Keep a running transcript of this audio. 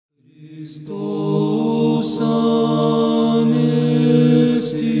Christos anesti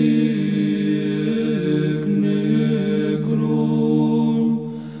negrum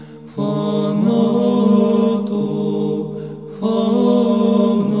fanato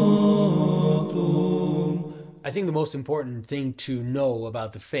fanatum. I think the most important thing to know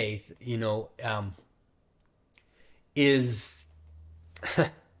about the faith, is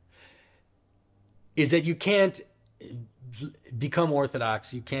is that you can't become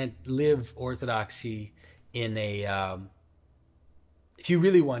Orthodox. You can't live Orthodoxy in a if you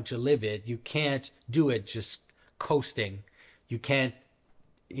really want to live it, you can't do it just coasting. You can't,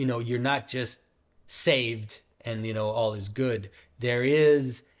 you're not just saved and all is good. There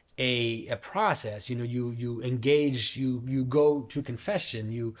is a process. You engage, you go to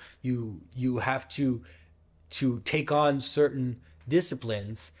confession, you have to take on certain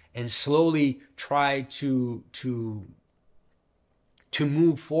disciplines and slowly try to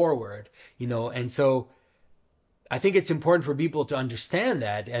move forward, and so I think it's important for people to understand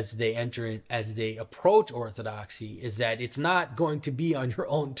that as they approach Orthodoxy, is that it's not going to be on your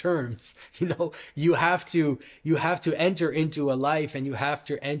own terms. You have to enter into a life, and you have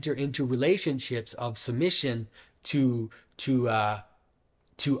to enter into relationships of submission to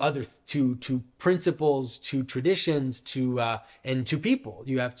principles, to traditions, and to people.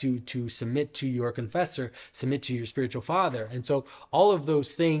 You have to submit to your confessor, submit to your spiritual father. And so all of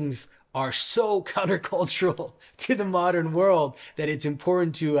those things are so countercultural to the modern world that it's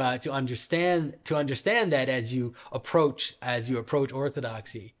important to understand that as you approach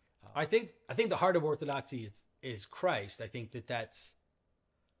Orthodoxy. I think the heart of Orthodoxy is Christ. I think that's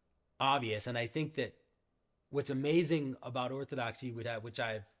obvious, and I think that what's amazing about Orthodoxy, which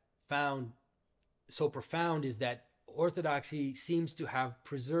I've found so profound, is that Orthodoxy seems to have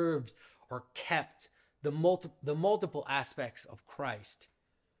preserved or kept the multiple aspects of Christ.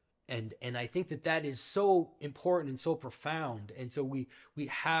 And I think that is so important and so profound. And so we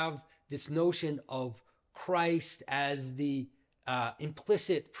have this notion of Christ as the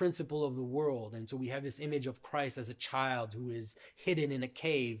implicit principle of the world. And so we have this image of Christ as a child who is hidden in a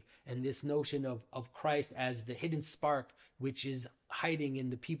cave, and this notion of Christ as the hidden spark, which is hiding in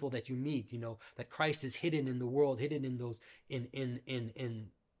the people that you meet, that Christ is hidden in the world, hidden in those, in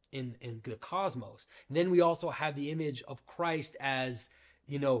the cosmos. And then we also have the image of Christ as,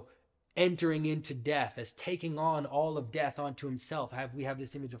 entering into death, as taking on all of death onto himself. We have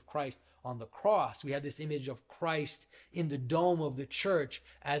this image of Christ on the cross. We have this image of Christ in the dome of the church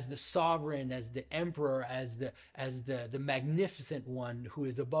as the sovereign, as the emperor, as the magnificent one who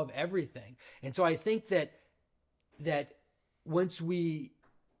is above everything. And so I think that once we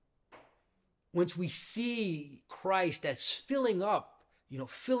see Christ as filling up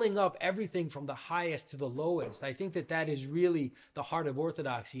everything from the highest to the lowest, I think that is really the heart of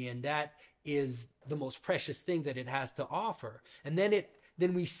Orthodoxy, and that is the most precious thing that it has to offer. And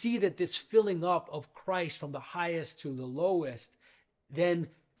then we see that this filling up of Christ from the highest to the lowest then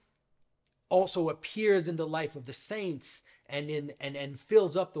also appears in the life of the saints and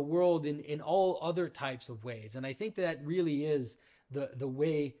fills up the world in all other types of ways. And I think that really is the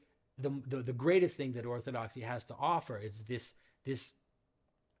way, the greatest thing that Orthodoxy has to offer, is this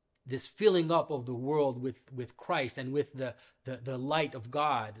filling up of the world with Christ and with the light of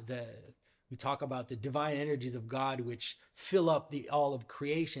God. We talk about the divine energies of God which fill up all of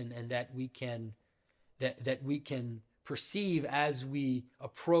creation, and that we can perceive as we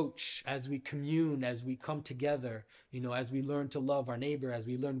approach, as we commune, as we come together, as we learn to love our neighbor, as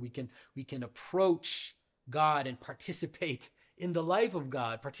we learn we can approach God and participate in the life of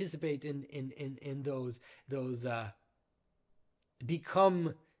God, participate in those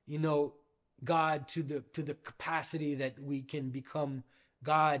become God to the capacity that we can become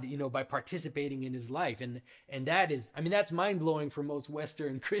God, by participating in his life. And that is, that's mind-blowing for most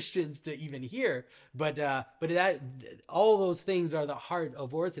Western Christians to even hear, but that all those things are the heart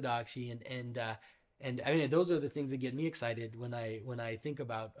of Orthodoxy, and those are the things that get me excited when I think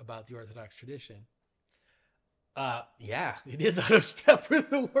about the Orthodox tradition. Yeah, it is out of step with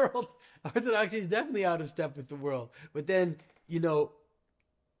the world. Orthodoxy is definitely out of step with the world. But then,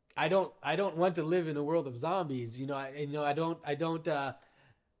 I don't want to live in a world of zombies.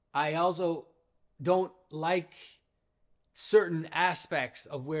 I also don't like certain aspects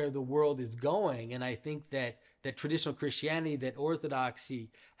of where the world is going. And I think that traditional Christianity, that Orthodoxy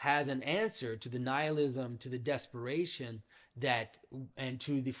has an answer to the nihilism, to the desperation and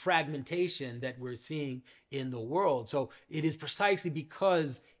to the fragmentation that we're seeing in the world. So it is precisely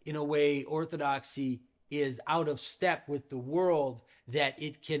because, in a way, Orthodoxy is out of step with the world that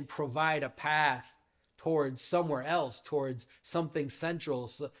it can provide a path towards somewhere else, towards something central,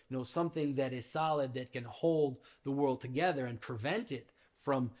 so, something that is solid, that can hold the world together and prevent it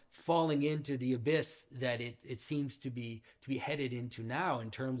from falling into the abyss that it seems to be headed into now, in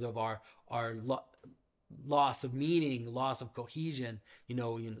terms of our loss of meaning, loss of cohesion.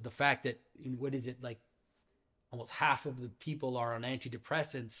 The fact that, what is it, like almost half of the people are on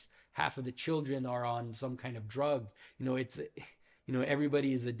antidepressants, half of the children are on some kind of drug.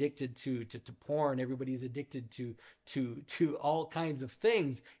 Everybody is addicted to porn. Everybody is addicted to all kinds of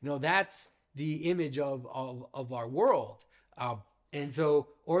things. That's the image of our world. And so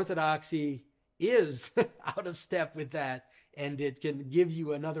orthodoxy is out of step with that, and it can give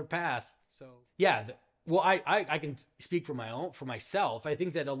you another path. So yeah, well, I can speak for myself. I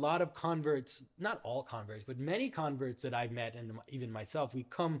think that a lot of converts, not all converts, but many converts that I've met, and even myself, we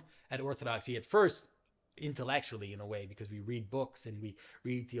come at orthodoxy at first intellectually, in a way, because we read books and we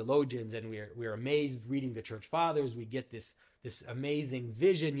read theologians, and we're amazed reading the church fathers. We get this amazing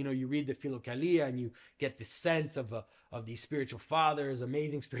vision. You read the Philokalia and you get this sense of these spiritual fathers,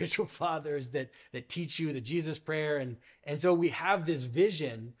 amazing spiritual fathers that teach you the Jesus prayer, and so we have this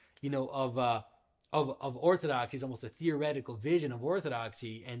vision, of orthodoxy. It's almost a theoretical vision of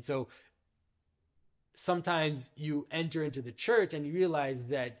orthodoxy. And so sometimes you enter into the church and you realize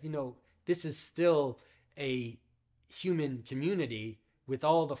that, this is still a human community with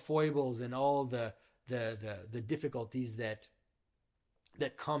all the foibles and all the difficulties that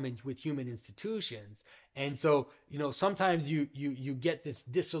come in with human institutions. And so, sometimes you get this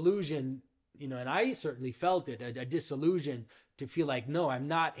disillusion, and I certainly felt it, a disillusion, to feel like, no, I'm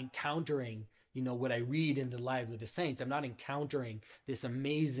not encountering, what I read in the lives of the saints. I'm not encountering this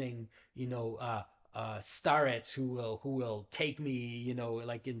amazing, starets who will take me,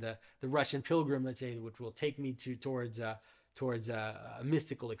 like in the Russian pilgrim, let's say, which will take me towards a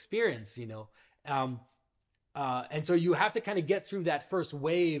mystical experience, and so you have to kind of get through that first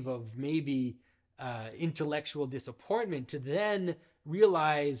wave of maybe intellectual disappointment to then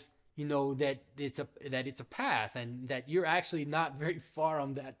realize, that it's a path, and that you're actually not very far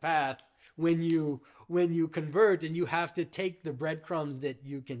on that path when you convert, and you have to take the breadcrumbs that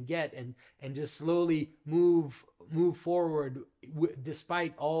you can get and just slowly move forward,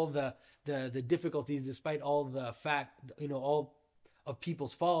 despite all the difficulties, despite all the all of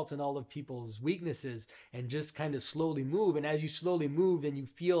people's faults and all of people's weaknesses, and just kind of slowly move. And as you slowly move, then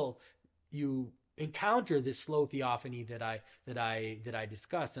you encounter this slow theophany that I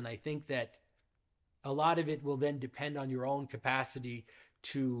discussed. And I think that a lot of it will then depend on your own capacity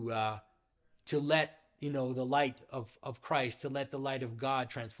to let the light of Christ, to let the light of God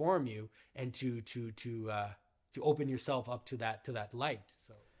transform you, and to open yourself up to that light.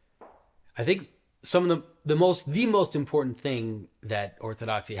 So I think some of the most important thing that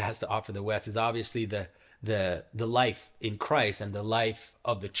orthodoxy has to offer the West is obviously the life in Christ, and the life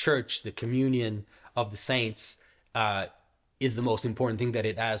of the church, the communion of the saints, is the most important thing that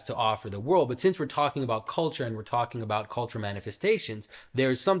it has to offer the world. But since we're talking about culture, and we're talking about culture manifestations,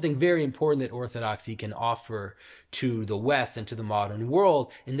 there's something very important that orthodoxy can offer to the West and to the modern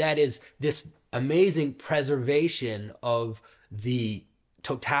world, and that is this amazing preservation of the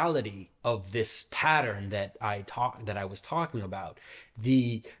totality of this pattern that I was talking about,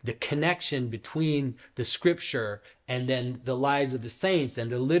 the connection between the scripture and then the lives of the saints, and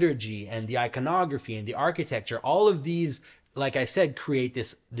the liturgy and the iconography and the architecture. All of these, like I said, create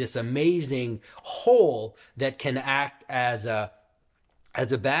this amazing whole that can act as a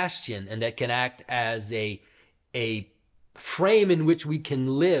bastion, and that can act as a frame in which we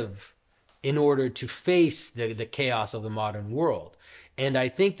can live in order to face the chaos of the modern world. And I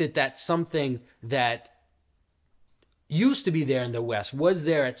think that that's something that used to be there in the West, was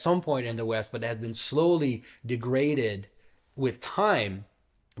there at some point in the West, but has been slowly degraded with time.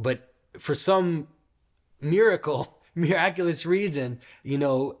 But for some miraculous reason,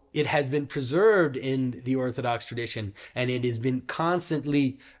 it has been preserved in the Orthodox tradition, and it has been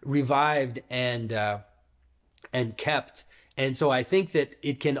constantly revived and kept. And so I think that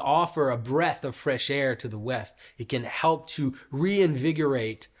it can offer a breath of fresh air to the West. It can help to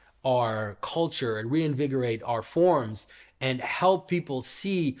reinvigorate our culture and reinvigorate our forms, and help people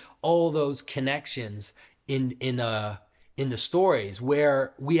see all those connections in the stories,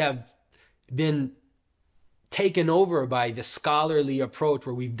 where we have been taken over by the scholarly approach,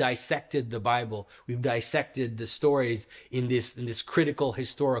 where we've dissected the Bible, we've dissected the stories in this critical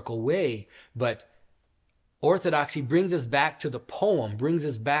historical way. But Orthodoxy brings us back to the poem, brings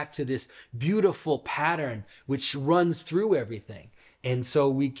us back to this beautiful pattern which runs through everything. And so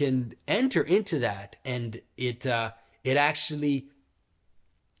we can enter into that, and it actually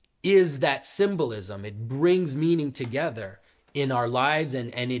is that symbolism. It brings meaning together in our lives,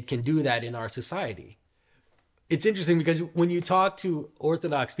 and it can do that in our society. It's interesting because when you talk to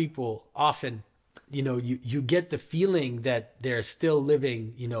Orthodox people, often, you get the feeling that they're still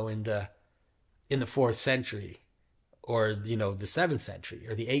living, in the 4th century, or the 7th century,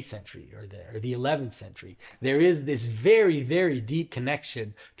 or the 8th century, or the 11th century. There is this very, very deep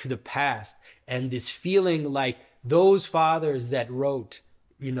connection to the past, and this feeling like those fathers that wrote,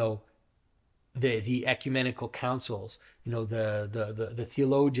 the ecumenical councils, the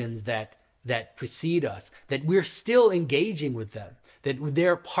theologians that precede us, that we're still engaging with them, that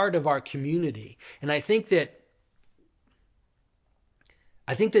they're part of our community. And I think that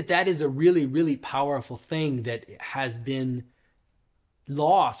that is a really, really powerful thing that has been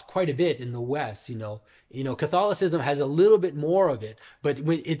lost quite a bit in the West. Catholicism has a little bit more of it, but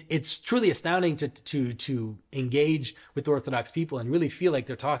it's truly astounding to engage with Orthodox people and really feel like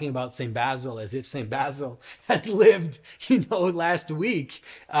they're talking about St. Basil as if St. Basil had lived, last week,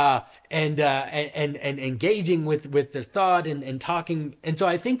 and engaging with their thought and talking. And so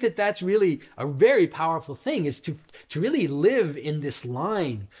I think that that's really a very powerful thing, is to really live in this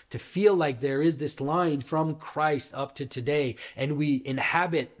line, to feel like there is this line from Christ up to today, and we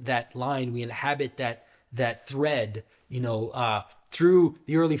inhabit that line, we inhabit that thread, through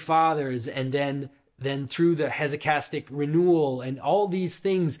the early fathers, and then through the hesychastic renewal, and all these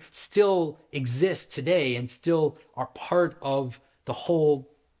things still exist today and still are part of the whole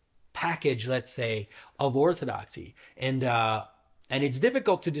package, let's say, of orthodoxy. And it's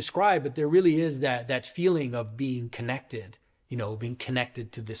difficult to describe, but there really is that feeling of being connected, being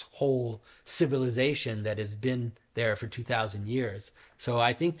connected to this whole civilization that has been there for 2,000 years. So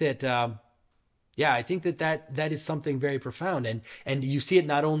I think that, I think that is something very profound. And you see it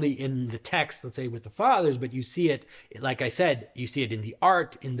not only in the text, let's say with the fathers, but you see it, like I said, you see it in the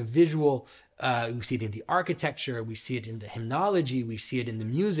art, in the visual, we see it in the architecture, we see it in the hymnology, we see it in the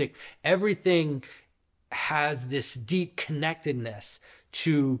music. Everything has this deep connectedness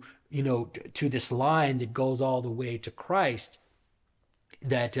to, to this line that goes all the way to Christ,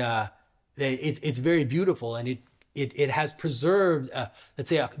 that it's very beautiful, and it has preserved, let's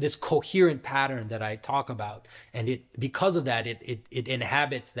say, this coherent pattern that I talk about, and because of that, it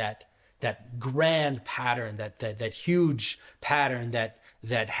inhabits that grand pattern, that huge pattern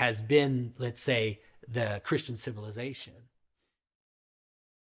that has been, let's say, the Christian civilization.